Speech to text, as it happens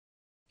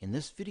In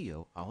this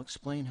video, I'll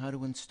explain how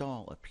to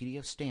install a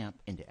PDF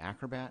stamp into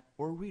Acrobat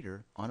or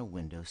Reader on a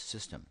Windows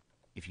system.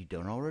 If you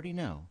don't already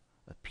know,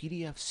 a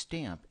PDF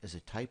stamp is a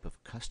type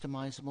of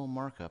customizable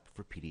markup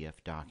for PDF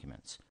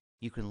documents.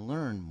 You can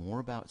learn more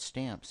about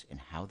stamps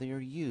and how they are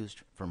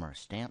used from our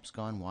Stamps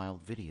Gone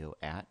Wild video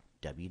at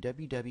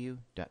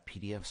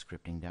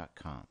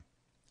www.pdfscripting.com.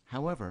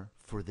 However,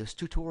 for this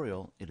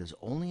tutorial, it is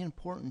only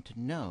important to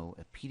know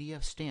a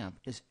PDF stamp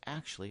is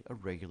actually a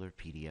regular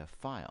PDF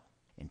file.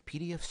 And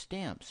PDF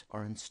stamps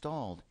are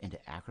installed into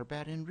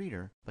Acrobat and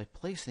Reader by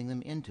placing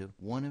them into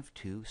one of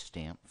two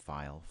stamp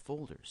file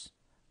folders.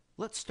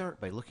 Let's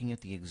start by looking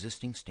at the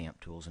existing stamp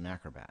tools in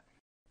Acrobat.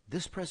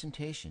 This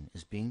presentation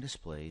is being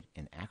displayed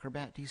in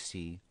Acrobat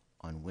DC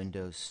on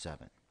Windows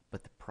 7,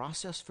 but the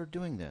process for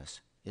doing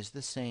this is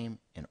the same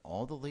in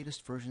all the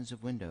latest versions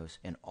of Windows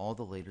and all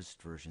the latest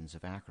versions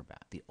of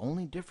Acrobat. The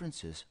only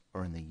differences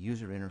are in the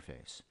user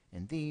interface,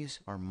 and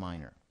these are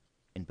minor.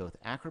 In both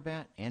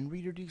Acrobat and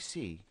Reader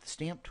DC, the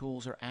stamp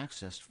tools are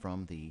accessed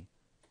from the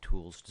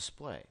Tools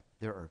display.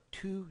 There are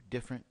two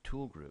different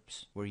tool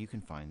groups where you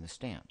can find the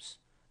stamps: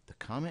 the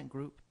Comment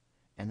group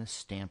and the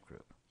Stamp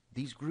group.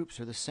 These groups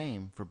are the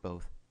same for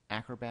both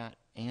Acrobat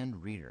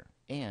and Reader,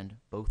 and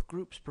both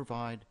groups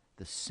provide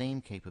the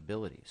same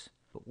capabilities,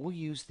 but we'll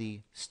use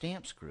the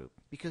Stamps group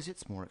because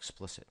it's more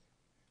explicit.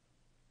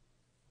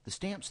 The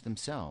stamps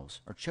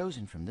themselves are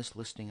chosen from this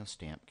listing of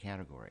stamp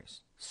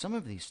categories. Some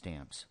of these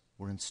stamps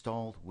were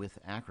installed with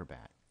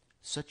Acrobat,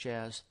 such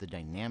as the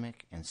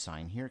Dynamic and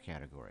Sign Here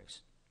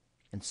categories.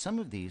 And some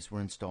of these were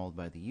installed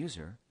by the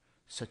user,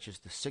 such as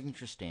the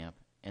Signature stamp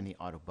and the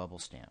Auto Bubble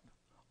stamp.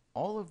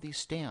 All of these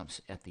stamps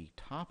at the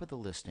top of the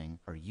listing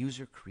are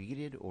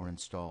user-created or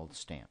installed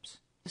stamps.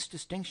 This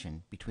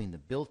distinction between the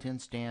built-in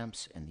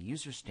stamps and the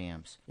user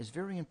stamps is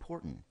very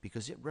important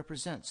because it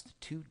represents the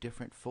two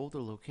different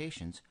folder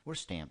locations where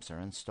stamps are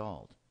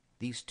installed.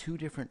 These two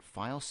different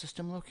file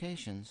system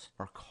locations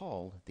are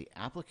called the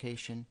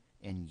application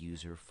and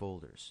user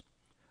folders.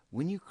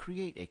 When you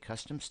create a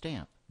custom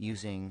stamp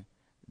using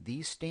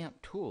these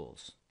stamp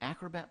tools,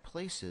 Acrobat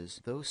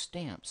places those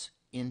stamps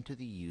into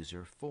the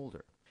user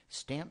folder.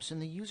 Stamps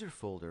in the user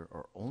folder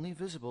are only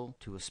visible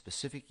to a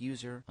specific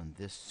user on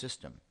this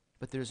system,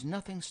 but there's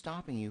nothing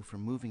stopping you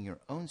from moving your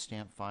own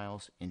stamp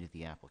files into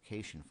the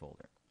application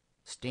folder.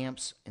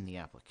 Stamps in the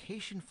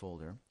application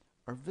folder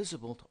are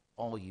visible to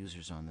all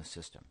users on the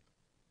system.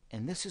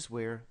 And this is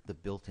where the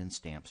built-in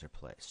stamps are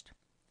placed.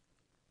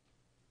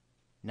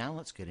 Now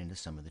let's get into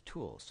some of the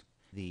tools.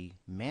 The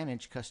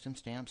Manage Custom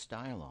Stamps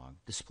dialog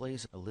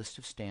displays a list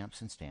of stamps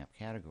and stamp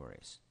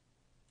categories.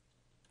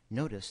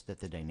 Notice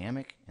that the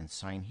Dynamic and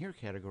Sign Here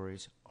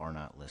categories are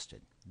not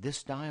listed.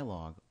 This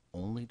dialog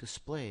only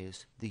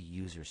displays the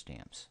user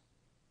stamps.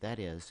 That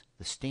is,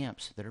 the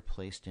stamps that are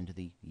placed into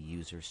the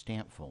user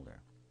stamp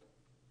folder.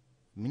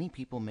 Many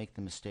people make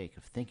the mistake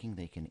of thinking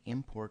they can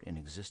import an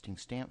existing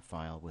stamp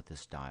file with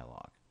this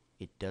dialog.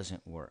 It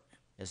doesn't work.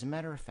 As a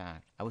matter of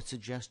fact, I would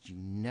suggest you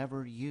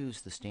never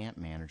use the Stamp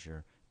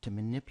Manager to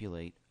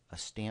manipulate a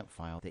stamp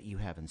file that you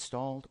have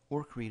installed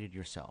or created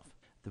yourself.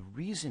 The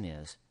reason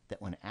is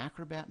that when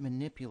Acrobat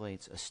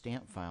manipulates a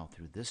stamp file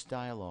through this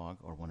dialog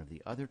or one of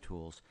the other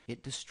tools,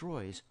 it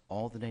destroys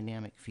all the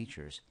dynamic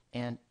features,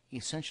 and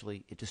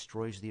essentially it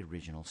destroys the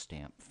original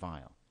stamp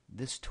file.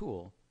 This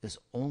tool is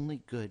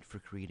only good for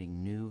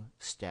creating new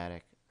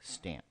static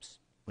stamps.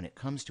 When it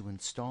comes to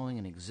installing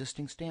an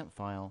existing stamp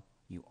file,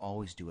 you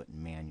always do it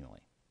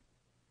manually.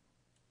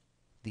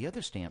 The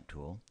other stamp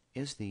tool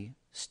is the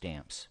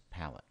Stamps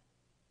palette.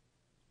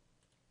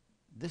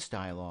 This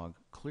dialog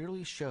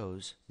clearly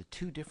shows the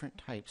two different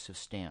types of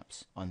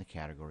stamps on the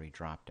category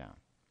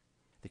dropdown.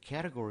 The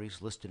categories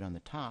listed on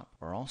the top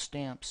are all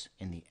stamps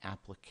in the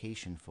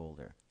Application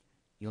folder.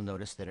 You'll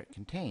notice that it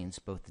contains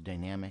both the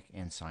Dynamic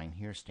and Sign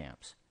Here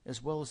stamps,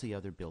 as well as the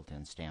other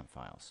built-in stamp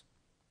files.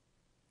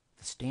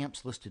 The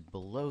stamps listed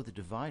below the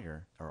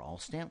divider are all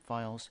stamp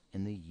files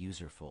in the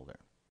User folder.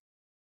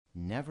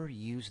 Never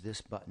use this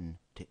button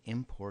to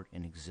import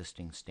an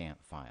existing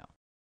stamp file.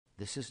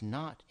 This is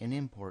not an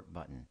import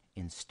button.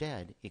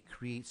 Instead, it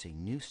creates a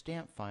new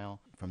stamp file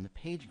from the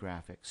page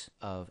graphics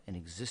of an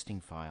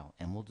existing file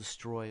and will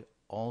destroy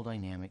all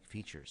dynamic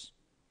features.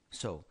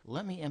 So,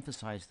 let me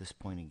emphasize this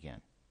point again.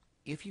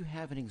 If you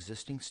have an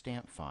existing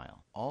stamp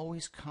file,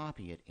 always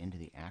copy it into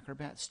the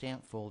Acrobat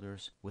stamp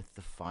folders with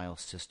the file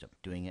system,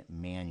 doing it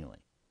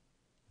manually.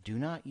 Do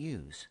not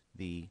use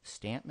the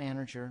Stamp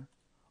Manager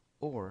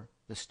or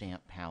the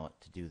Stamp Palette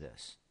to do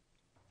this.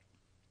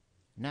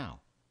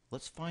 Now,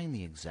 let's find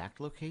the exact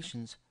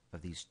locations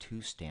of these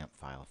two stamp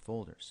file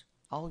folders.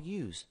 I'll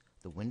use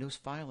the Windows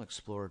File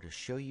Explorer to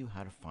show you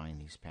how to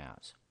find these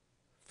paths.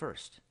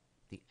 First,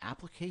 the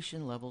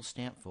Application Level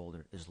Stamp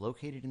folder is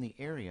located in the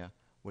area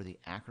where the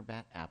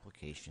Acrobat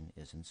application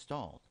is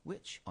installed,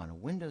 which on a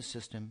Windows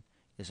system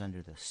is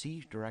under the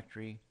C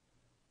directory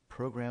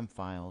Program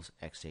Files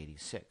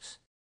x86.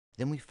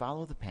 Then we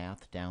follow the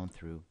path down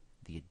through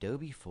the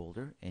Adobe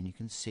folder, and you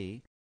can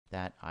see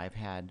that I've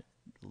had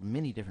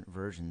many different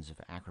versions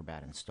of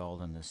Acrobat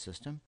installed on this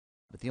system.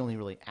 But the only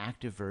really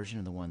active version,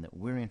 and the one that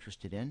we're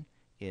interested in,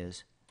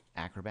 is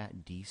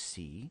Acrobat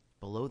DC.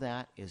 Below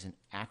that is an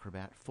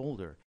Acrobat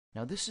folder.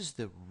 Now this is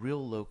the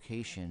real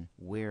location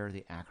where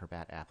the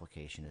Acrobat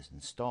application is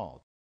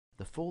installed.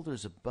 The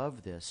folders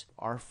above this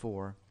are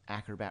for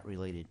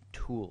Acrobat-related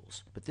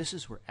tools, but this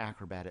is where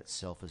Acrobat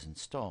itself is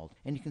installed.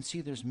 And you can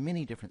see there's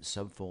many different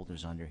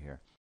subfolders under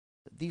here.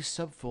 These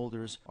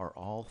subfolders are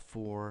all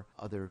for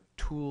other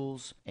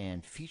tools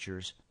and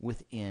features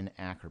within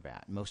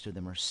Acrobat. Most of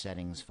them are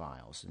settings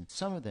files, and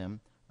some of them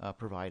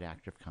provide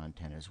active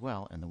content as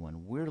well. And the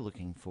one we're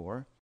looking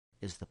for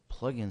is the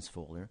plugins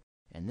folder,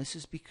 and this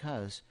is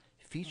because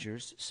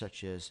features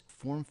such as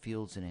form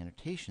fields and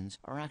annotations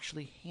are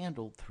actually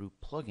handled through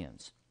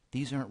plugins.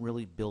 These aren't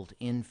really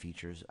built-in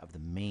features of the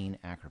main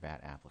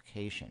Acrobat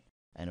application.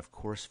 And of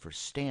course, for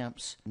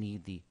stamps, you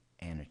need the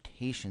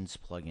annotations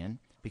plugin,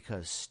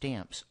 because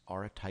stamps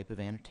are a type of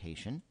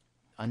annotation.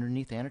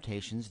 Underneath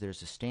annotations,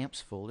 there's a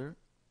stamps folder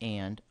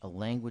and a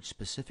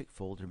language-specific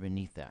folder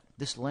beneath that.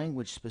 This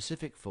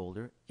language-specific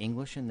folder,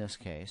 English in this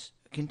case,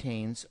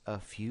 contains a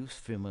few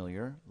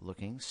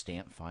familiar-looking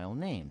stamp file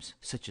names,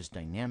 such as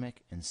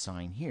dynamic and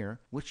sign here,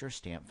 which are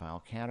stamp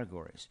file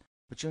categories.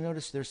 But you'll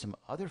notice there's some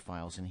other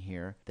files in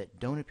here that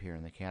don't appear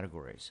in the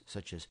categories,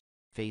 such as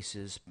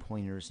faces,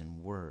 pointers,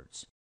 and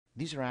words.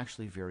 These are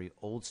actually very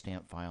old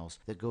stamp files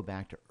that go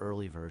back to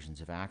early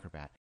versions of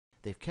Acrobat.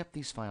 They've kept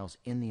these files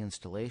in the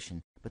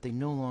installation, but they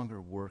no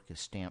longer work as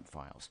stamp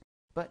files.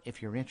 But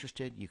if you're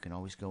interested, you can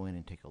always go in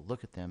and take a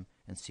look at them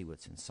and see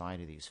what's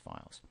inside of these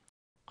files.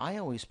 I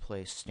always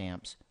place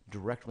stamps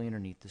directly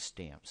underneath the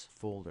stamps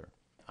folder.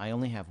 I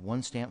only have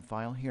one stamp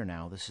file here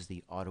now. This is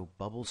the Auto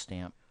Bubble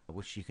stamp,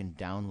 which you can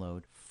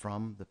download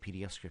from the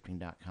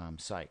pdfscripting.com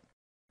site.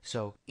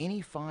 So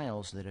any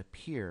files that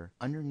appear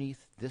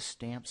underneath this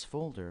stamps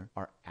folder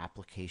are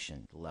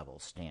application level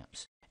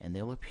stamps, and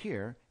they'll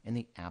appear in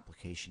the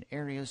application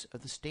areas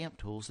of the stamp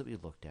tools that we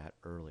looked at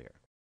earlier.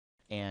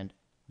 And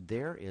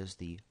there is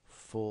the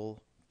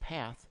full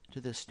path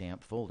to this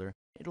stamp folder.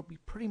 It'll be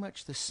pretty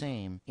much the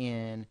same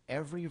in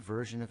every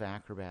version of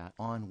Acrobat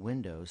on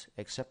Windows,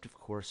 except of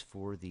course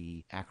for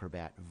the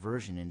Acrobat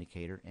version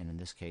indicator, and in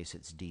this case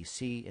it's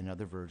DC. In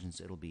other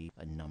versions it'll be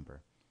a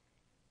number.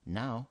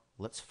 Now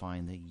let's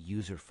find the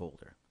user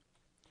folder.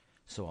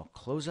 So I'll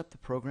close up the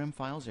program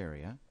files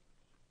area.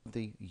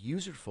 The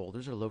user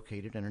folders are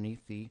located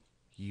underneath the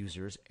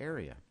users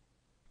area.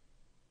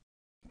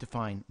 To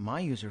find my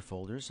user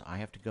folders, I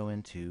have to go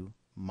into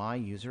my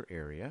user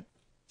area.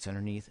 It's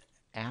underneath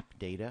app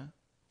data,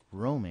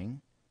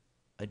 roaming,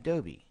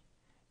 Adobe.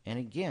 And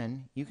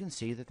again, you can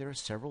see that there are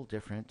several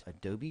different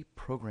Adobe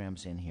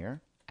programs in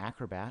here.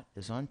 Acrobat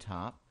is on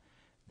top.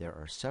 There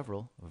are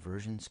several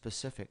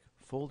version-specific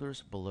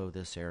folders below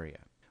this area.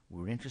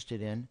 We're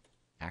interested in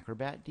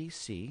Acrobat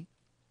DC,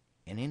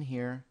 and in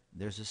here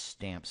there's a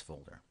stamps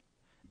folder.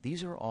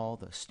 These are all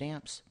the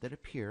stamps that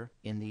appear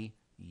in the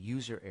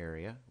user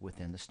area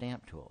within the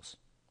stamp tools.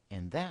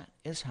 And that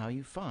is how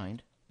you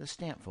find the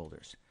stamp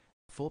folders.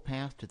 Full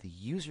path to the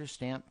user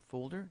stamp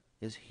folder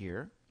is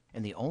here,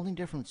 and the only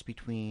difference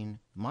between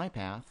my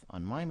path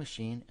on my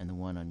machine and the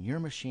one on your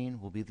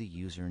machine will be the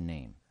user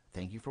name.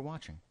 Thank you for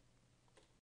watching.